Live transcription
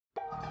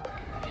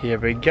here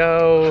we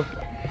go.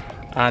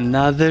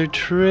 Another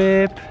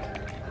trip.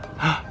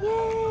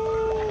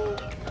 Yay!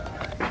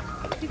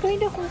 You're going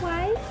to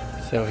Hawaii?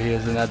 So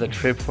here's another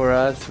trip for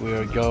us. We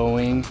are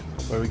going,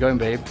 where are we going,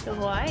 babe? To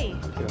Hawaii.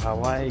 To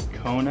Hawaii,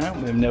 Kona.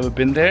 We've never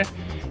been there.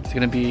 It's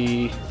gonna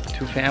be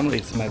 2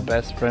 families. My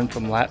best friend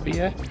from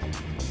Latvia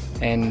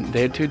and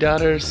their 2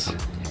 daughters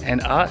and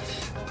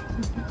us.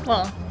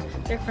 Well,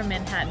 they're from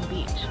Manhattan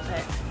Beach,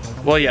 but...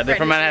 Well, yeah, they're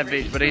from Manhattan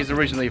Beach, but he's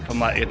originally from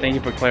Latvia. Thank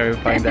you for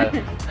clarifying that.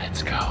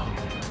 Let's go.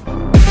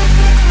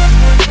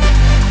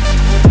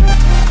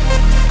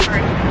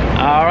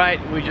 All right,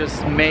 we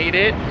just made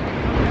it.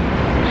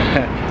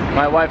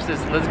 My wife says,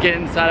 let's get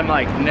inside. I'm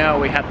like, no,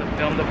 we have to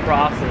film the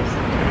process.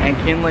 And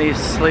Kinley is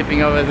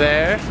sleeping over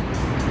there.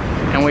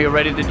 And we are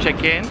ready to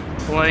check in.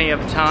 Plenty of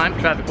time.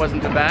 Traffic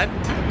wasn't too bad.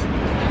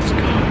 Let's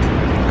go.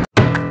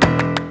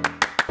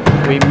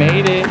 We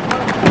made it.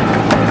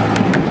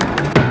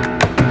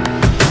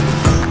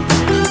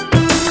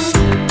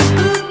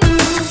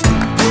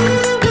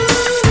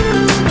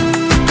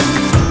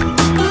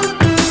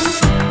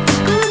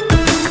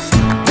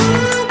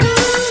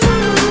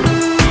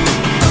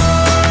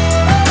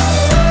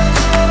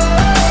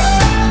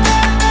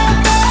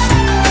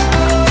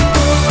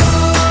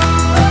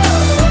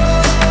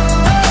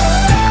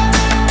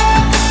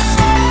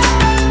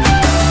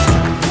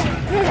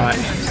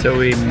 So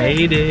we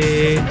made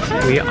it.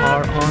 We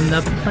are on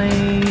the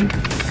plane.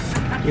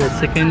 Your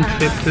second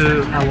trip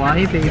to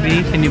Hawaii,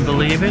 baby. Can you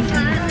believe it?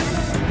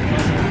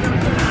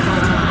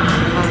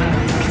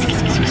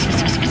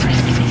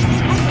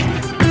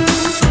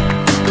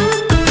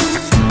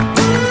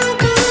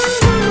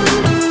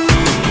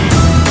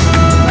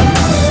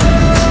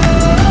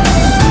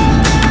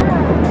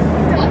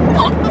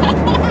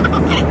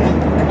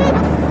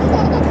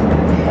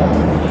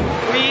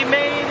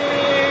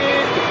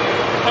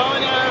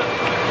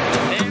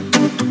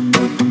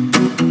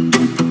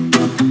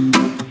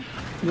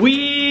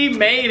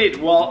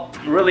 Well,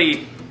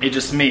 really, it's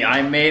just me.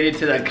 I made it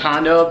to the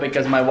condo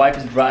because my wife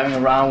is driving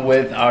around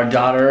with our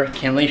daughter,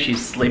 Kinley.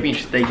 She's sleeping,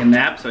 she's taking a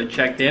nap, so I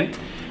checked in.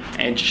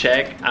 And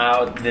check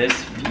out this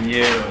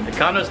view. The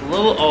condo is a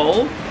little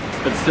old,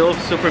 but still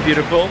super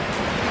beautiful.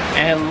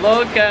 And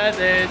look at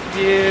this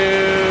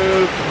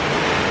view.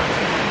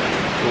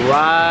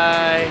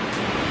 Right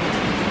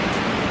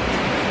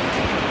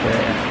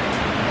there.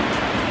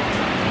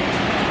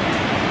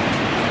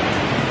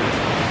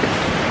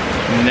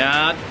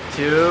 Not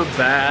too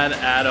bad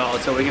at all.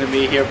 So we're gonna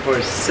be here for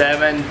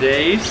 7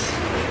 days.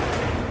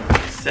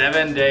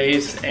 7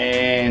 days,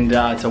 and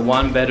it's a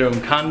 1-bedroom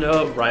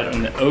condo right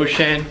on the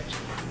ocean,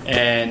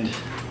 and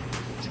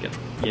it's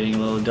getting a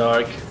little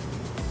dark.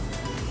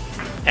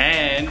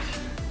 And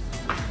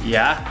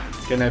yeah,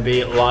 it's gonna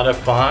be a lot of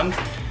fun.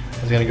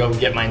 I'm gonna go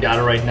get my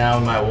daughter right now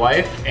and my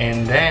wife,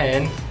 and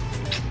then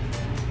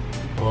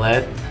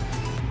let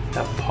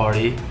the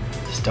party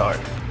start.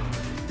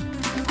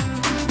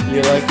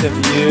 You like the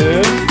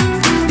view?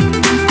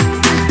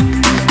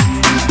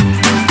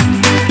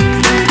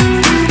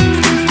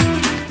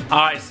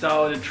 Alright,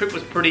 so the trip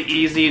was pretty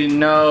easy to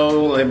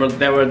know.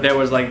 There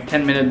was like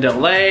 10-minute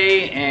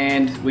delay,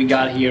 and we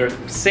got here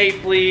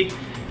safely.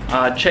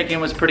 Check-in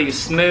was pretty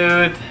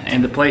smooth,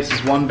 and the place is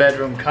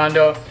 1-bedroom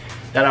condo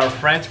that our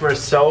friends were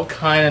so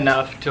kind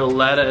enough to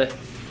let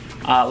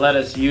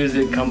us use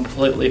it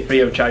completely free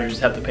of charge. You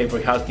just have to pay for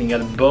housing,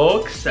 get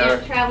books.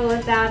 Can't travel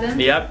without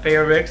them. Yep,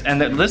 favorites. And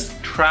this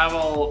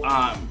travel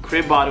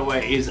crib, by the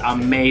way, is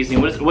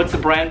amazing. What's the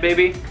brand,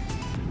 baby?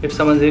 If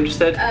someone's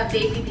interested.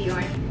 Baby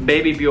Bjorn.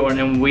 Baby Bjorn,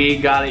 and we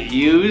got it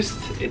used.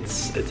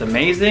 It's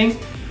amazing.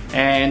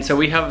 And so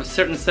we have a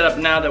certain setup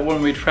now that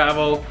when we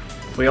travel,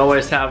 we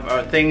always have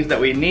our things that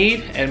we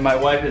need. And my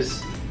wife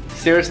is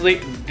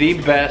seriously the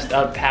best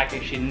at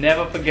packing. She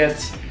never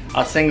forgets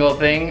a single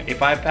thing.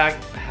 If I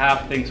pack,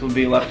 half things will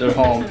be left at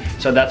home.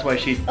 So that's why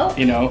she,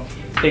 you know,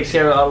 takes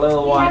care of our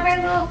little one.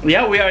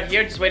 Yeah, we are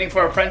here just waiting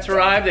for our friends to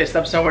arrive. They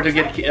stopped somewhere to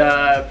get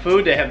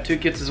food. They have 2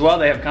 kids as well.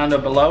 They have condo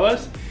below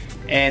us.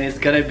 And it's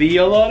gonna be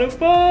a lot of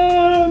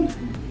fun.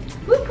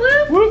 Whoop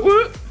whoop. Whoop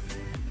whoop.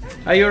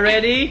 Are you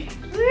ready?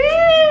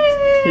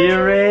 Woo.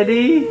 You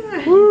ready?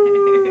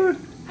 Woo.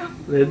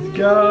 Let's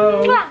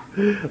go.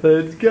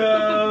 Let's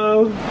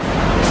go.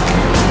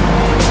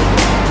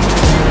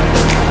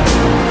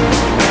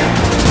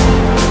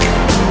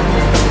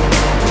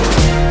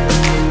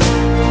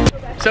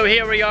 So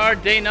here we are,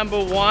 day number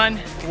 1.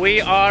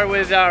 We are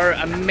with our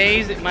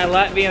amazing, my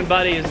Latvian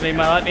buddy has been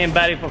my Latvian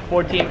buddy for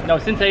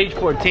since age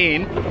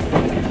 14.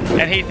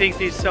 And he thinks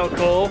he's so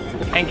cool.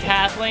 And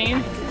Kathleen,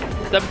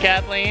 what's up,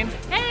 Kathleen?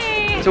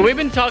 Hey! So we've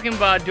been talking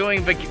about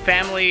doing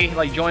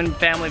joint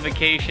family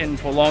vacation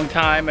for a long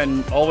time,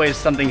 and always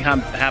something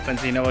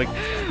happens, you know. Like,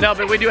 no,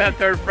 but we do have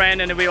 3rd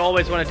friend, and we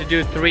always wanted to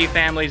do 3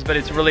 families, but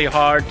it's really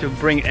hard to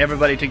bring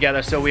everybody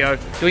together. So we are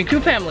doing 2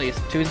 families.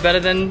 2 is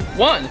better than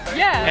 1.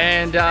 Yeah.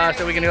 And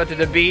so we're gonna go to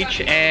the beach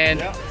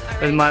and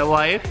with my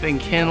wife and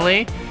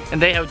Kinley,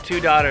 and they have 2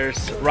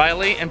 daughters,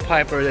 Riley and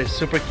Piper. They're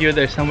super cute.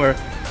 They're somewhere.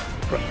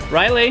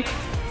 Riley,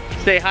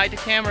 say hi to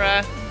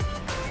camera.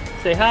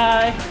 Say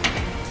hi.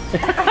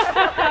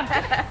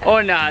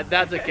 Or not,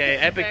 that's okay.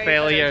 Epic Very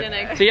failure.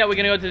 photogenic. So yeah, we're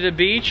gonna go to the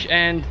beach,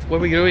 and what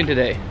are we doing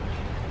today?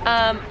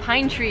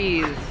 Pine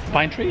trees.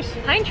 Pine trees?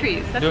 Pine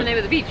trees, that's the name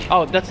of the beach.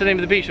 Oh, that's the name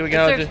of the beach. So we're The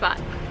gonna surf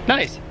spot.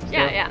 Nice.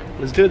 Yeah, So, yeah.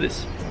 Let's do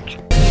this.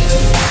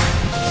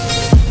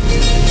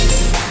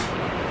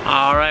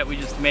 All right, we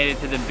just made it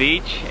to the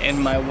beach, and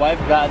my wife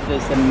got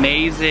this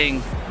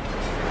amazing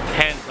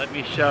tent. Let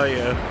me show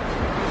you.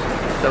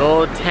 It's a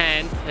little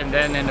tent, and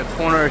then in the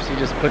corners you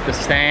just put the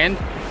stand,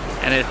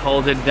 and it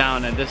holds it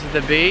down. And this is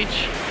the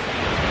beach.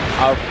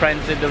 Our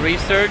friends did the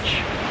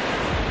research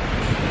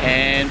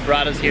and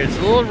brought us here. It's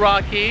a little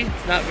rocky.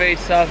 It's not very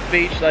soft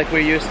beach like we're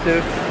used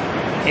to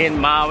in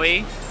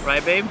Maui,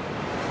 right, babe?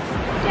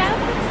 Yeah,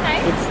 that's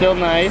nice. It's still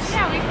nice.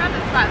 Yeah, we found a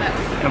spot that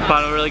was And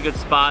found a really good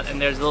spot, and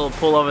there's a little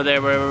pool over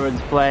there where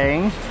everyone's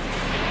playing.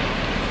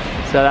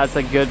 So that's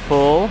a good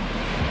pool.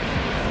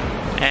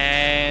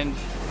 And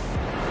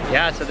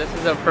yeah, so this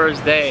is our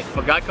first day.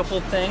 Forgot a couple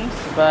things,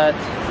 but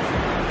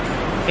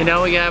you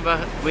know, we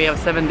have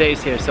 7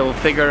 days here, so we'll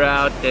figure it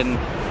out, and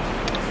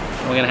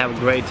we're gonna have a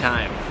great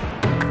time.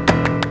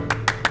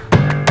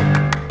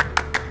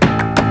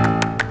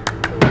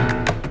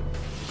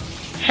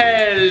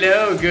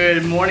 Hello,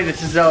 good morning.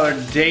 This is our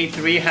day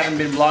 3. Haven't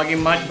been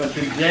vlogging much, but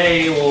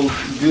today we'll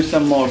do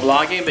some more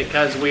vlogging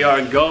because we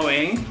are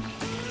going.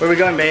 Where are we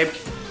going, babe?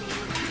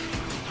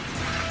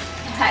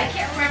 I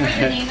can't remember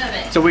the name of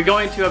it. So we're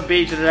going to a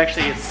beach that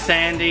actually is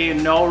sandy,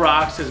 no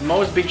rocks. Because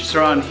most beaches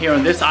around here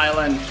on this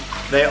island,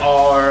 they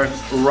are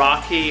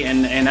rocky,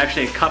 and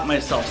actually I cut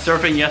myself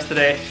surfing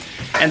yesterday.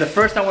 And the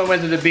first time we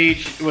went to the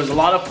beach, it was a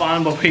lot of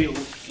fun, but we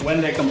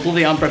went there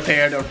completely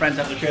unprepared. Our friends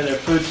have to share their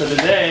food. So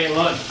today,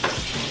 look,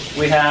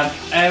 we have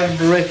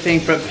everything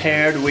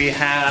prepared. We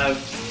have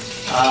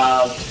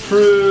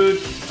fruit,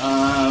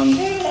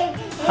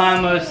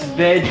 hummus,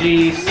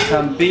 veggies,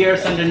 some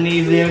beers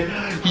underneath there.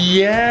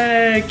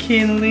 Yeah,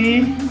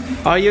 Kinley.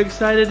 Are you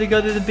excited to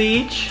go to the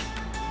beach?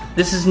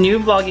 This is new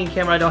vlogging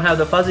camera. I don't have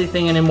the fuzzy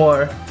thing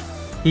anymore.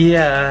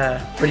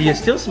 Yeah, but you're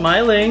still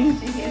smiling.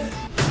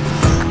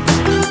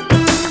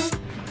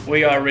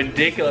 We are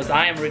ridiculous.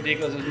 I am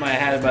ridiculous with my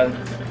hat, but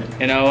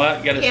you know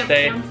what? Gotta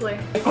stay.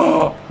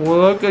 Oh,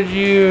 look at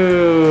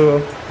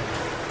you.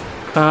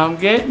 Come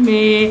get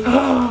me.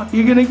 Oh,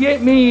 you're gonna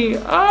get me.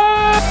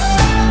 Ah!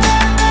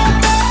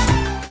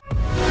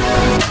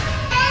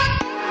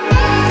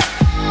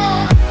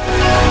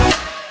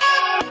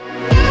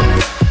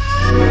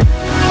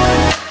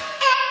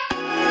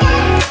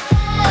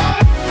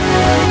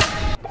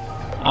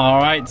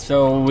 Alright,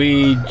 so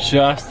we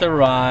just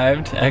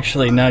arrived.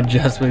 Actually, not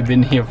just, we've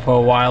been here for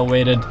a while,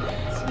 waited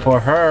for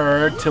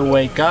her to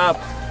wake up.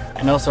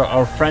 And also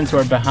our friends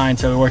were behind,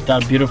 so it worked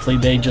out beautifully.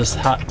 They just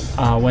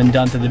went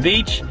down to the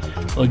beach.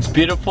 Looks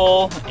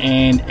beautiful,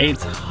 and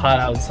it's hot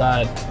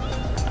outside.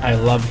 I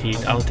love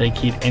heat. I'll take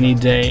heat any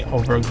day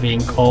over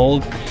being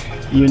cold.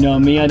 You know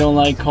me, I don't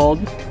like cold.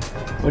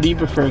 What do you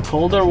prefer,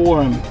 cold or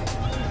warm?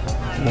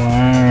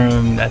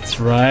 Warm, that's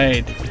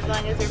right. As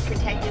long as they're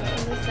protected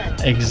from the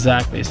sun.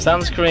 Exactly,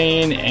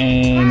 sunscreen,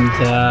 and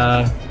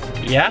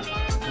yeah,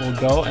 we'll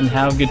go and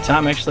have a good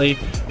time. Actually,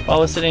 while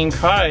I was sitting in the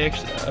car, I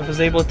was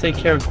able to take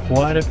care of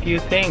quite a few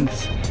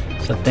things.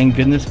 So thank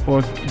goodness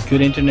for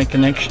good internet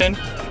connection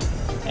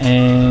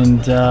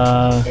and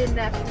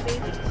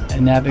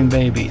napping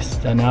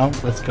babies. So now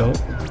let's go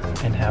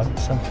and have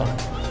some fun.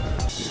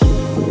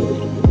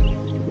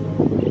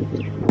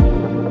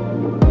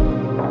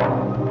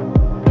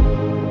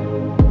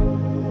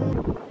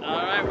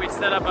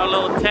 Set up our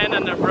little tent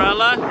and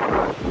umbrella.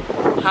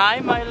 Hi,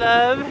 my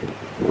love.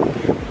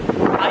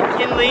 Hi,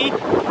 Kinley.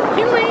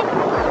 Kinley.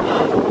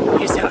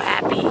 You're so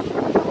happy.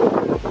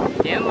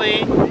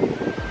 Kinley.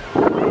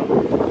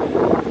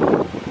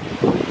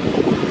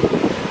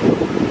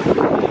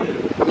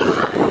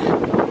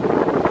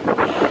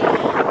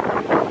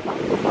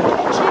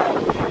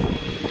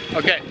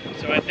 Okay,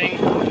 so I think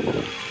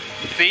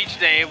beach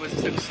day was a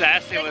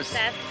success.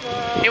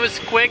 It was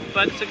quick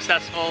but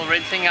successful.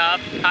 Rinsing up.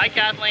 Hi,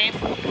 Kathleen.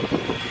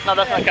 No,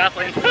 that's not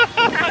Kathleen.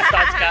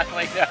 That's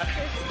Kathleen.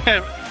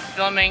 Yeah.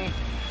 Filming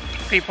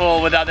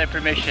people without their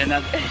permission.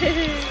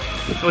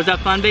 Was that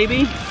fun,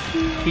 baby?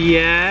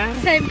 Yeah.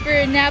 Time for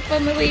a nap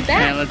on the way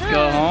back. And let's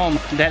go home.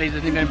 Daddy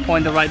doesn't even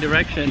point the right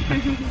direction.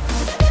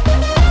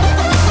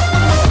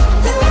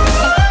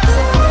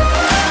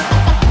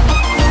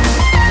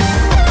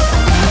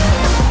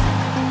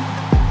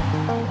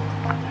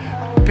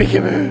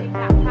 Peekaboo.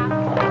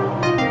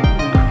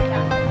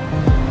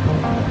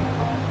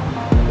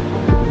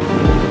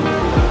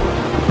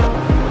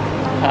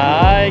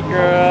 Hi,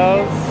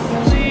 girls.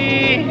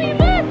 Gee.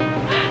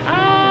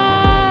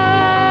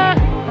 Ah.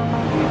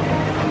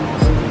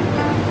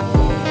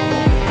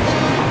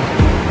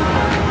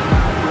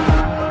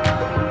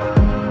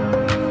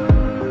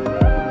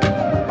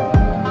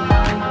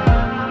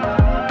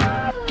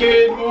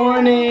 Good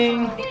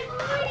morning.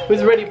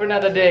 Who's ready for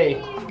another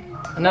day?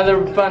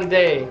 Another fun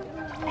day.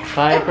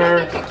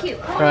 Piper,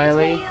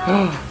 Riley.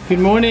 Good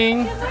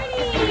morning.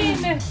 Good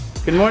morning.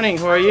 Good morning.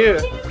 How are you?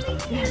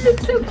 You look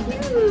so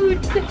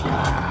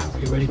cute.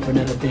 ready for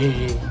another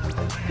day.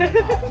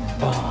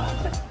 Fun.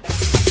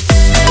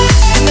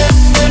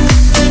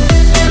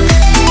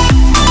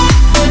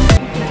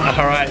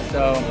 All right,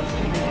 so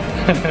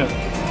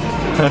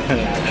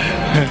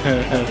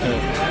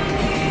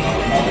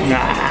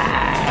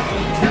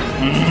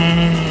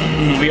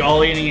we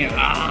all eating it.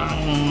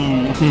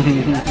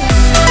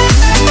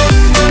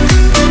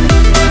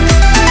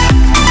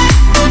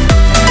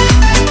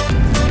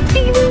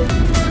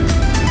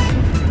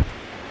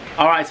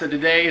 All right, so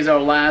today is our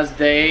last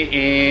day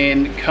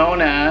in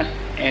Kona,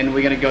 and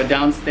we're gonna go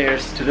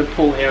downstairs to the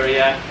pool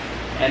area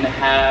and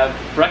have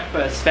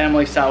breakfast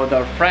family style with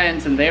our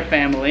friends and their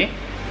family.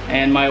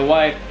 And my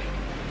wife,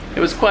 it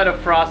was quite a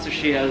frost, so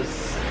she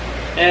has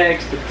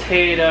eggs,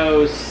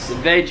 potatoes,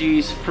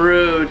 veggies,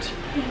 fruit,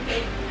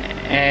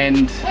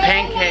 and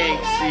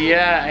pancakes.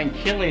 Yeah, and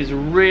Kinley is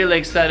really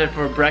excited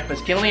for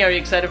breakfast. Kinley, are you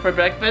excited for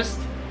breakfast?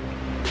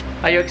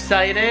 Are you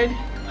excited?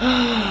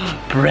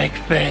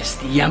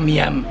 Breakfast, yum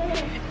yum,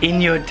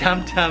 in your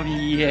tum-tum,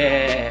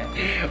 yeah.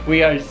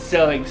 We are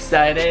so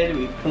excited.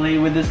 We play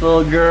with this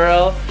little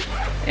girl.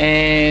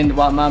 And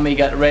while mommy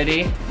got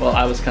ready, well,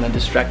 I was kind of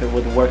distracted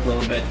with work a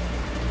little bit,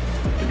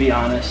 to be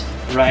honest,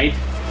 right?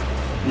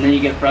 And then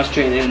you get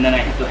frustrated, and then I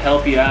have to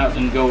help you out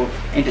and go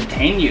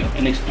entertain you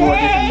and explore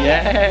different,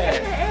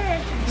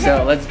 yeah.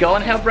 So let's go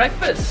and have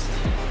breakfast.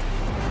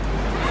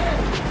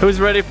 Who's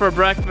ready for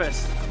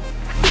breakfast?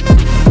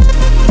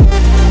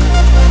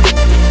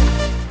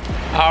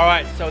 All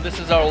right, so this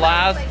is our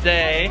last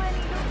day,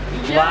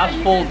 last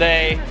full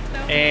day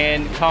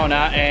in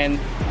Kona, and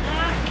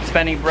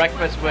spending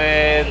breakfast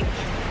with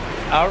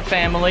our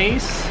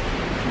families.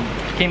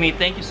 Kimmy,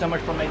 thank you so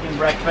much for making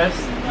breakfast.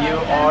 You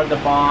are the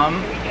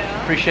bomb.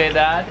 Appreciate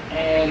that.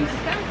 And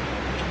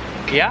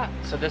yeah,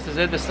 so this is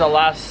it. This is the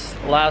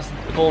last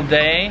full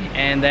day,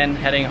 and then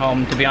heading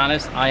home. To be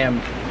honest, I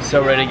am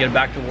so ready to get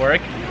back to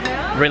work.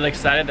 Really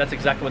excited. That's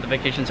exactly what the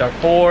vacations are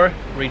for.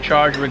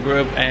 Recharge,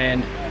 regroup,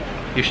 and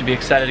you should be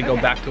excited to go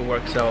back to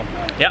work. So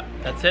yeah,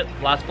 that's it.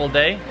 Last full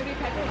day.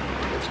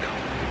 Let's go.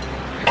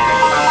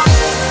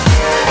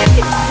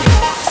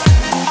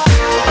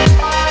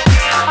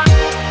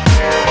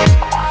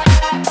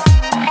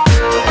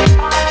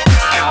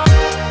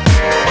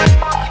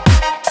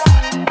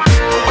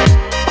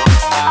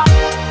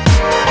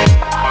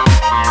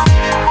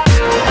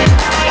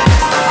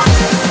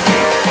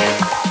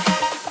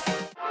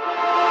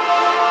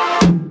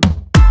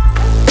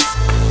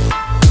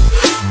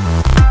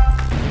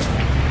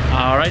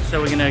 So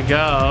we're gonna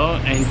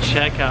go and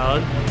check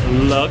out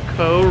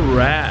Loco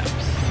Wraps,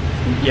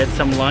 get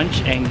some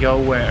lunch, and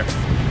go where?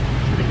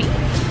 To the beach.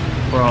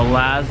 For our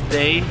last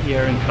day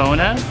here in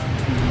Kona.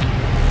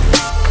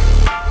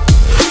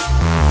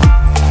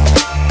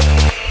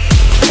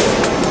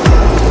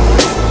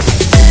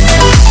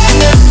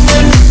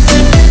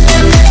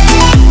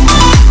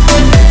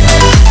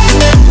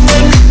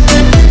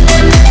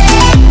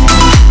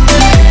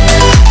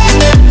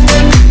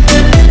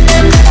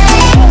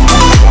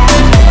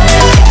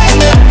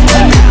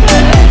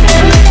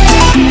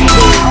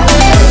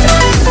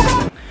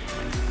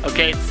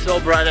 So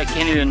bright I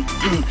can't even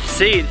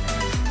see it.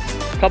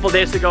 A couple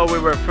days ago we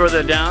were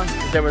further down.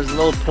 There was a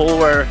little pool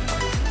where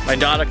my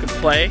daughter could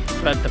play,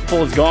 but the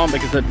pool is gone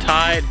because the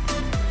tide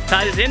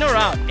is in or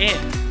out? In.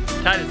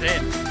 Tide is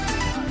in.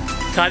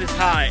 Tide is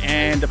high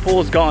and the pool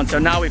is gone. So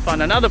now we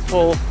found another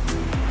pool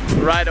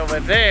right over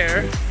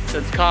there. So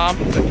it's calm,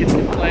 so kids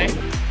can play.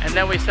 And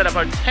then we set up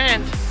our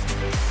tent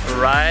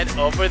right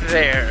over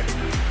there.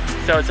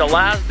 So it's the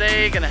last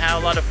day, gonna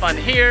have a lot of fun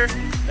here,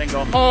 then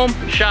go home,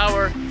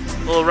 shower,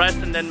 a little rest,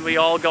 and then we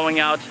all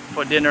going out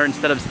for dinner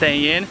instead of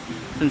staying in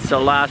since the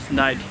last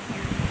night.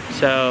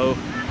 So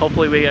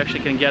hopefully we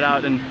actually can get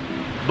out and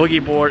boogie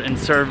board and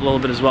surf a little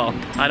bit as well.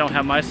 I don't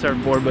have my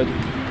surfboard, but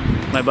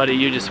my buddy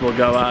Eugis will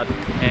go out.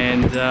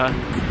 And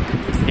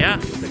yeah,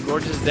 it's a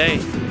gorgeous day.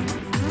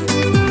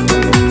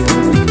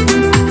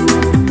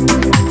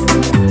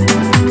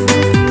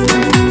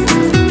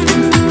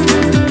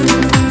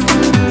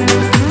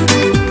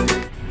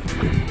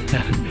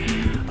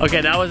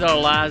 Okay, that was our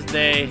last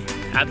day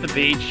at the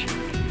beach,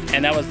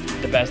 and that was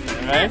the best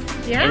thing, right?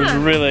 Yeah. It was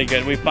really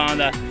good. We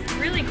found a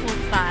really cool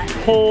spot.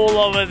 Pool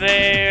over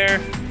there.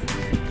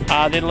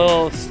 Did a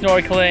little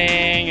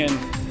snorkeling,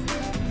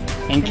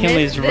 and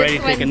Kinley's ready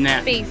to take a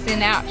nap.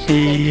 Spacing out.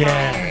 She's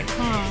tired.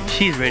 Oh.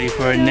 She's ready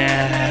for a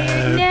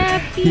nap.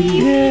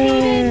 Nappy.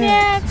 Yeah.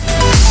 Nap.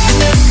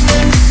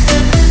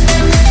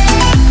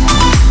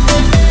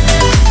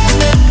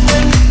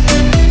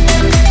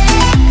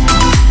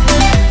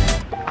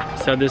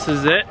 So this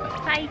is it.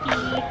 Hi,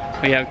 Dee.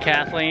 We have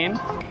Kathleen,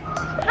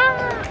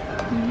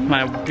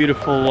 my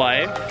beautiful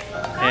wife,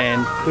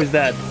 and who's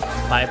that?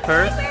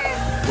 Piper.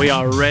 We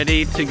are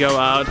ready to go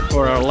out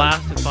for our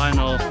last and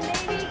final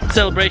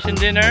celebration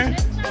dinner.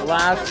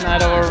 Last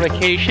night of our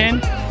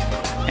vacation.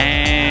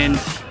 And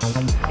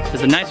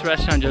there's a nice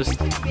restaurant just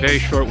very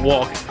short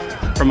walk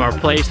from our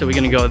place, so we're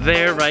gonna go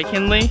there, right,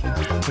 Kinley?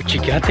 What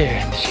you got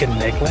there? Did she get a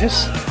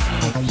necklace?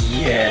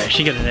 Yeah,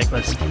 she got a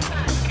necklace.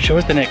 Show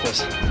us the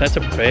necklace. That's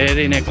a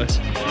pretty necklace.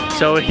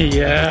 So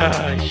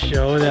yeah,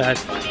 show that.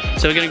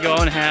 So we're gonna go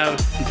and have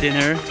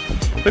dinner.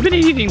 We've been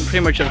eating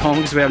pretty much at home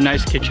because we have a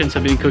nice kitchen, so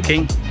we've been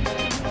cooking.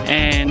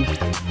 And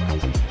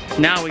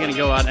now we're gonna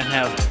go out and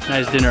have a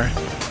nice dinner.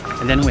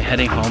 And then we're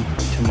heading home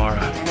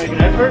tomorrow. Make an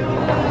effort?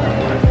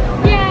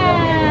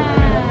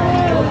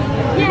 Yeah!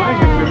 You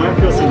might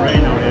feel some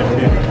rain out there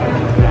too.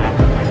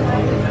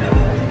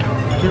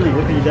 Kinley,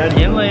 look at your daddy.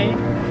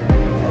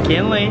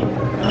 Kinley.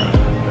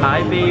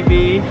 Hi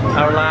baby.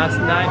 Our last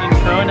night in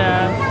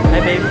Kona. Hi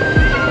baby.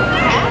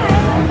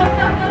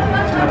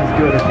 That was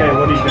good. Okay,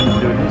 what are you gonna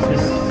do?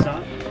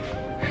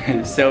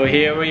 This is So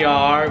here we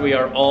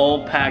are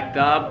all packed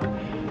up.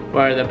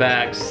 Where are the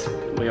bags?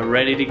 We are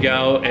ready to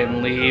go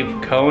and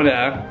leave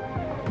Kona.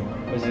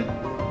 Was it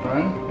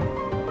fun?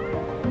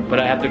 But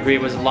I have to agree,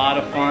 it was a lot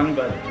of fun,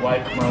 but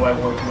my wife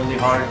worked really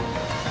hard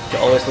to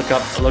always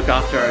look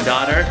after our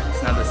daughter.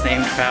 It's not the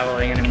same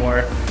traveling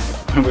anymore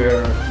when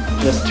we're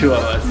just two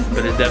of us,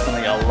 but it's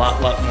definitely a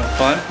lot more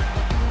fun.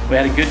 We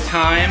had a good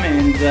time,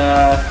 and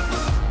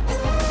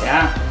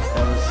yeah,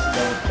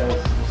 that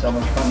was so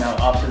much fun. Now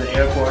off to the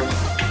airport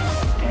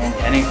and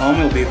heading home.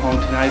 We'll be home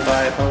tonight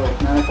by probably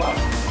like 9 o'clock.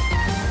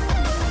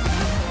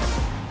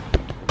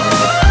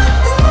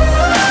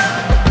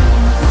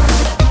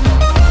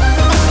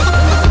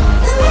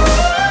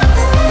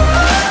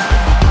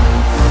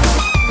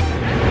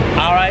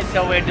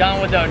 So we're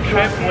done with our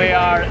trip. We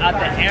are at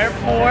the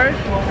airport.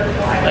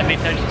 Let me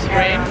touch the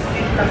screen.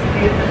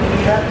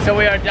 So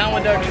we are done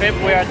with our trip.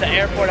 We are at the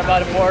airport,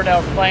 about to board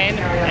our plane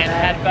and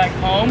head back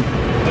home.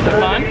 Was it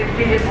fun?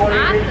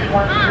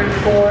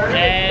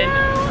 And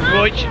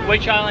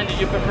which island did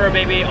you prefer,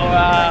 baby?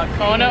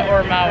 Kona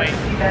or Maui?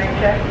 They're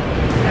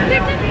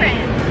different.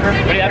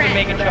 What do you have to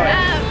make a choice?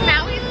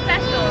 Maui's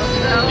special,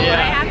 so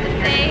I have to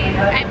say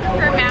I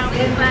prefer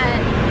Maui, but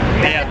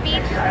the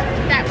beach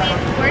that we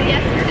explored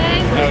yesterday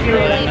was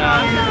really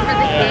awesome for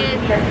the kids.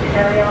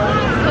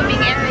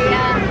 Swimming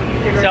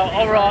area. So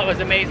overall, it was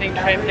an amazing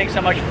trip. Thanks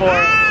so much for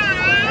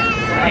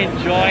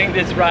enjoying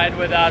this ride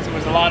with us. It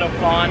was a lot of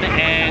fun,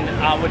 and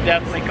I would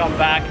definitely come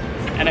back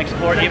and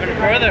explore even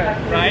further,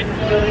 right?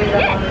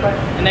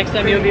 Yeah. And next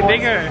time you'll be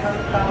bigger.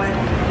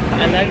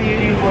 And then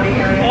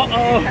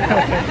All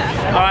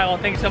right, well,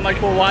 thanks so much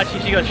for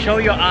watching. She goes, show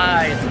your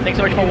eyes. Thanks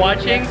so much for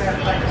watching.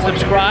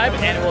 Subscribe,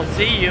 and we'll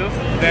see you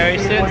very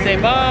soon. Say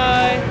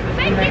bye.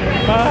 Thank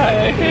you.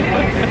 Bye.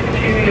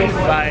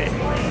 Bye.